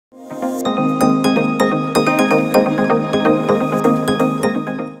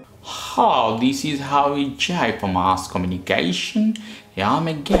this is how we check from Ask Communication. Here I'm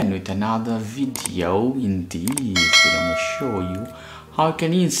again with another video. Indeed, I'm going to show you how you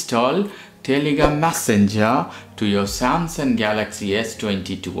can install Telegram Messenger to your Samsung Galaxy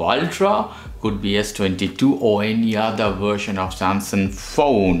S22 Ultra, could be S22 or any other version of Samsung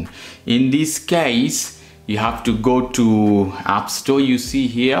phone. In this case, you have to go to App Store. You see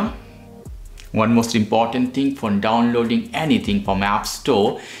here, one most important thing for downloading anything from App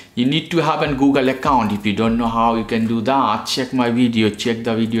Store, you need to have a Google account. If you don't know how you can do that, check my video, check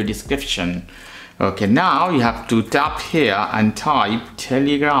the video description. Okay, now you have to tap here and type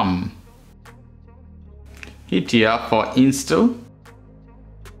Telegram. Hit here for install.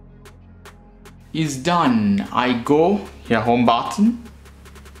 It's done. I go here, home button.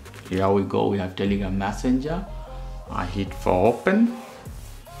 Here we go, we have Telegram Messenger. I hit for open.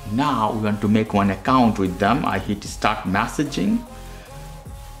 Now we want to make one account with them. I hit start messaging.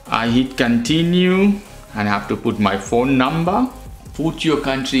 I hit continue and I have to put my phone number. Put your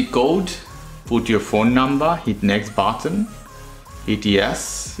country code. Put your phone number. Hit next button. Hit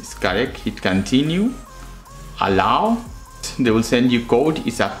yes, it's correct. Hit continue. Allow. They will send you code.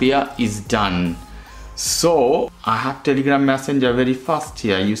 It's appear. Is done. So I have Telegram Messenger very fast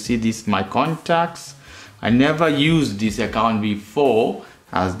here. You see this my contacts. I never used this account before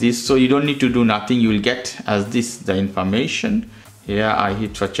as this, so you don't need to do nothing. You will get as this the information. Here I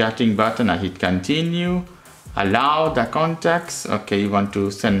hit for chatting button. I hit continue. Allow the contacts. Okay, you want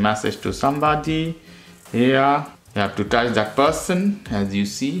to send message to somebody. Here you have to touch that person as you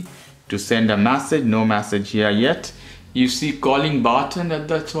see to send a message. No message here yet. You see calling button at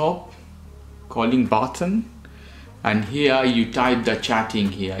the top. Calling button. And here you type the chatting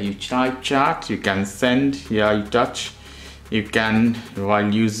here. You type chat. You can send. Here you touch. You can,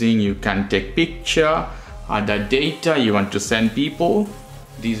 while using, you can take picture, other data you want to send people.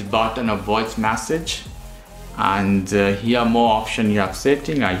 This button of voice message. And here more option you have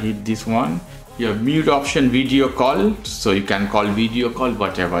setting. I hit this one. You have mute option video call. So you can call video call,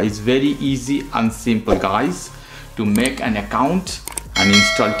 whatever. It's very easy and simple, guys, to make an account and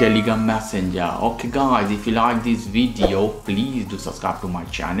install Telegram Messenger. Okay guys, if you like this video, please do subscribe to my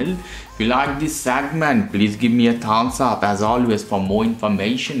channel. If you like this segment, please give me a thumbs up. As always, for more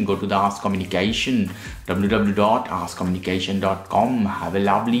information, go to the Ask Communication, www.askcommunication.com. Have a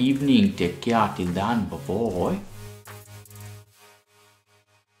lovely evening. Take care. Till then, bye bye.